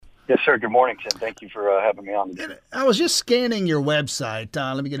Yes, sir. Good morning, Tim. Thank you for having me on today. I was just scanning your website.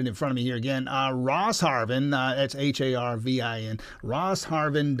 Let me get it in front of me here again. Ross Harvin, that's Harvin,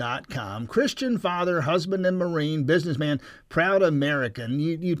 rossharvin.com. Christian father, husband and Marine, businessman, proud American.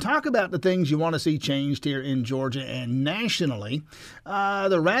 You talk about the things you want to see changed here in Georgia and nationally.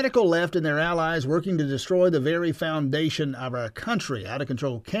 The radical left and their allies working to destroy the very foundation of our country. Out of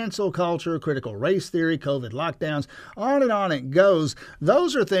control cancel culture, critical race theory, COVID lockdowns, on it goes.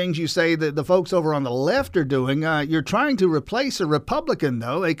 Those are things you say that the folks over on the left are doing. You're trying to replace a Republican,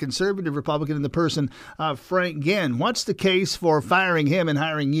 though, a conservative Republican in the person of Frank Ginn. What's the case for firing him and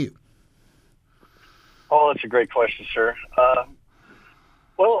hiring you? Oh, that's a great question, sir.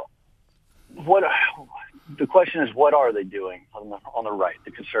 Well, the question is, what are they doing on the right,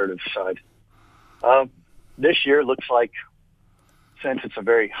 the conservative side? This year looks like, since it's a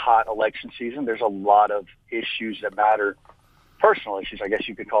very hot election season, there's a lot of issues that matter, personal issues, I guess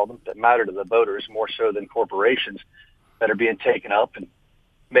you could call them, that matter to the voters more so than corporations that are being taken up. And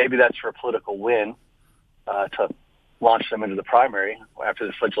maybe that's for a political win to launch them into the primary after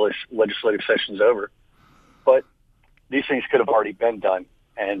this legislative session's over. But these things could have already been done.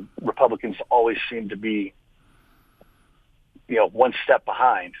 And Republicans always seem to be, one step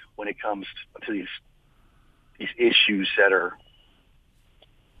behind when it comes to these issues that are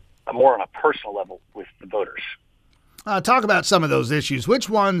more on a personal level with the voters. Talk about some of those issues. Which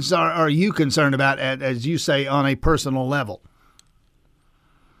ones are you concerned about, as you say, on a personal level?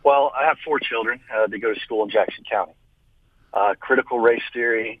 Well, I have 4 children that go to school in Jackson County. Critical race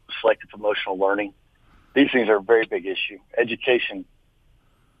theory, selective emotional learning. These things are a very big issue. Education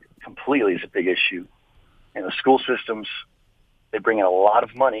completely is a big issue. And the school systems, they bring in a lot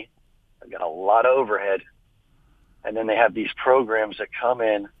of money. They've got a lot of overhead. And then they have these programs that come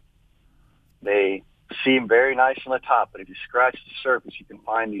in. They seem very nice on the top, but if you scratch the surface, you can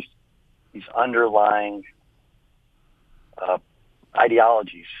find these underlying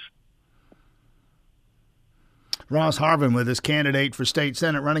ideologies. Ross Harvin with us, candidate for state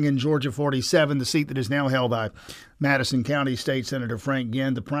senate, running in Georgia 47, the seat that is now held by Madison County State Senator Frank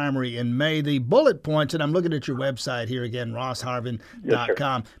Ginn, the primary in May. The bullet points, and I'm looking at your website here again,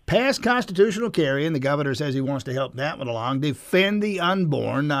 rossharvin.com. Yes, pass constitutional carry, and the governor says he wants to help that one along. Defend the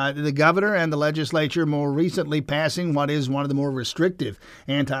unborn. The governor and the legislature more recently passing what is one of the more restrictive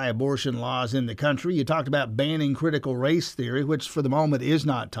anti-abortion laws in the country. You talked about banning critical race theory, which for the moment is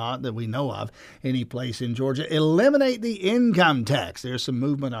not taught that we know of any place in Georgia. Eliminate the income tax. There's some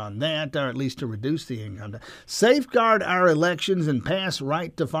movement on that, or at least to reduce the income tax. Safeguard our elections and pass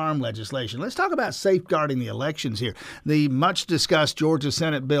right to farm legislation. Let's talk about safeguarding the elections here. The much discussed Georgia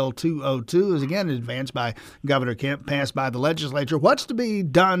Senate Bill 202 is again advanced by Governor Kemp, passed by the legislature. What's to be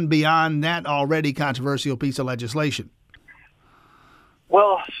done beyond that already controversial piece of legislation?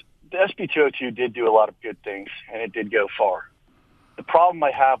 Well, the SB 202 did do a lot of good things, and it did go far. The problem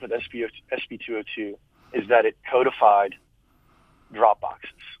I have with SB 202 is that it codified drop boxes.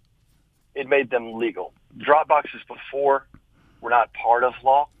 It made them legal. Drop boxes before were not part of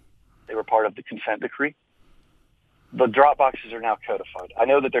law. They were part of the consent decree. The drop boxes are now codified. I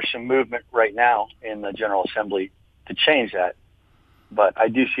know that there's some movement right now in the General Assembly to change that, but I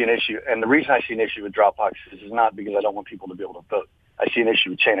do see an issue. And the reason I see an issue with drop boxes is not because I don't want people to be able to vote. I see an issue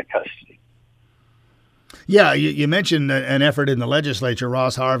with chain of custody. Yeah, you mentioned an effort in the legislature.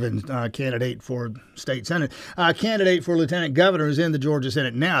 Ross Harvin, candidate for state senate, candidate for lieutenant governor, is in the Georgia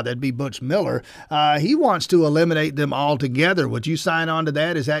Senate now. That'd be Butch Miller. He wants to eliminate them altogether. Would you sign on to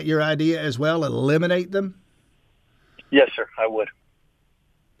that? Is that your idea as well? Eliminate them? Yes, sir, I would.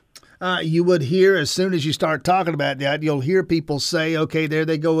 You would hear, as soon as you start talking about that, you'll hear people say, okay, there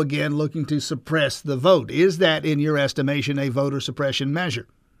they go again, looking to suppress the vote. Is that, in your estimation, a voter suppression measure?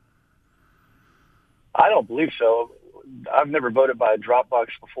 I don't believe so. I've never voted by a drop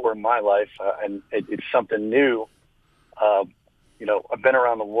box before in my life, and it's something new. I've been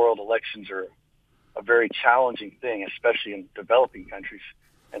around the world. Elections are a very challenging thing, especially in developing countries.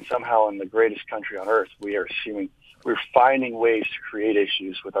 And somehow in the greatest country on earth, we're finding ways to create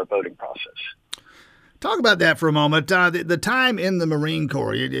issues with our voting process. Talk about that for a moment. The time in the Marine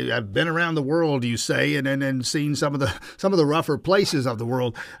Corps. I've been around the world, you say, and seen some of the rougher places of the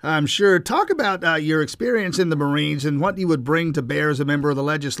world, I'm sure. Talk about your experience in the Marines and what you would bring to bear as a member of the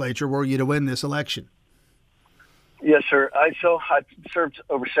legislature were you to win this election. Yes, sir. I served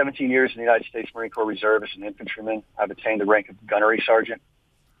over 17 years in the United States Marine Corps Reserve as an infantryman. I've attained the rank of gunnery sergeant.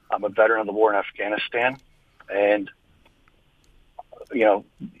 I'm a veteran of the war in Afghanistan, and you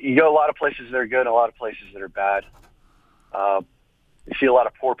go a lot of places that are good and a lot of places that are bad. You see a lot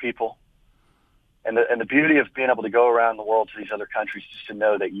of poor people. And the beauty of being able to go around the world to these other countries is to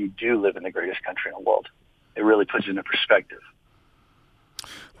know that you do live in the greatest country in the world. It really puts it into perspective.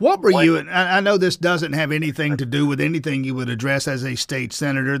 What were you, and I know this doesn't have anything to do with anything you would address as a state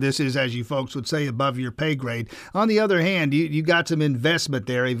senator. This is, as you folks would say, above your pay grade. On the other hand, you got some investment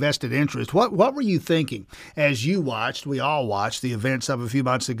there, a vested interest. What were you thinking as you watched, we all watched, the events of a few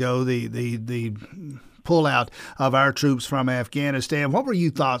months ago, the pullout of our troops from Afghanistan? What were your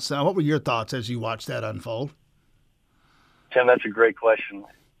thoughts as you watched that unfold? Tim, that's a great question.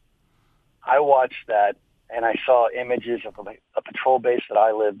 I watched that, and I saw images of a patrol base that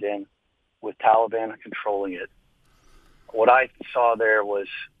I lived in with Taliban controlling it. What I saw there was,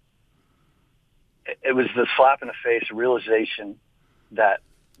 it was the slap in the face, a realization that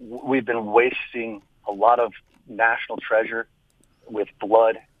we've been wasting a lot of national treasure with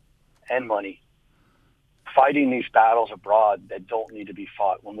blood and money fighting these battles abroad that don't need to be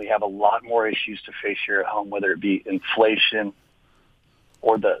fought when we have a lot more issues to face here at home, whether it be inflation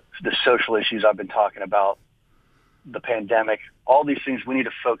or the social issues I've been talking about, the pandemic, all these things. We need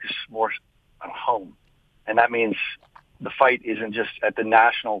to focus more on home. And that means the fight isn't just at the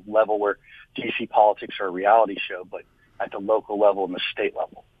national level where DC politics are a reality show, but at the local level and the state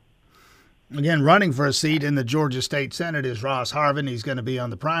level. Again, running for a seat in the Georgia State Senate is Ross Harvin. He's going to be on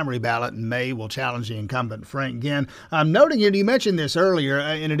the primary ballot in May. Will challenge the incumbent Frank Ginn. I'm noting you mentioned this earlier,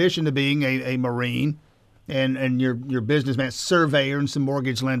 in addition to being a Marine, and your businessman, surveyor, and some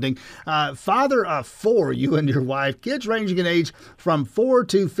mortgage lending. Father of four, you and your wife, kids ranging in age from 4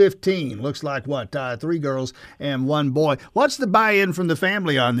 to 15. Looks like, 3 girls and 1 boy. What's the buy-in from the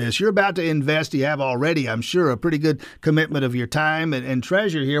family on this? You're about to invest, you have already, I'm sure, a pretty good commitment of your time and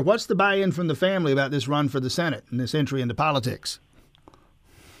treasure here. What's the buy-in from the family about this run for the Senate and this entry into politics?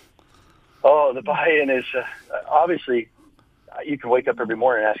 Oh, the buy-in is obviously, you can wake up every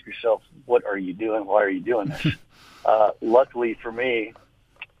morning and ask yourself, what are you doing? Why are you doing this? Luckily for me,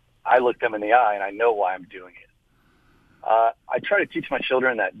 I look them in the eye and I know why I'm doing it. I try to teach my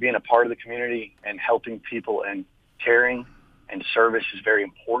children that being a part of the community and helping people and caring and service is very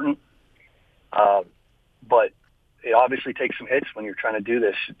important. But it obviously takes some hits when you're trying to do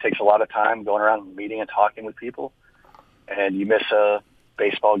this. It takes a lot of time going around meeting and talking with people, and you miss a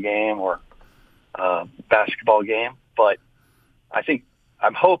baseball game or a basketball game. But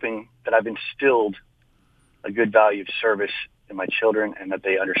I'm hoping that I've instilled a good value of service in my children and that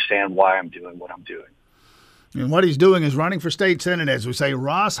they understand why I'm doing what I'm doing. And what he's doing is running for state senate, as we say.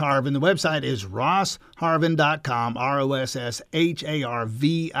 Ross Harvin. The website is rossharvin.com,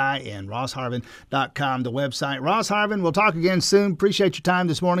 ROSSHARVIN, rossharvin.com, the website. Ross Harvin, we'll talk again soon. Appreciate your time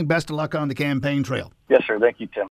this morning. Best of luck on the campaign trail. Yes, sir. Thank you, Tim.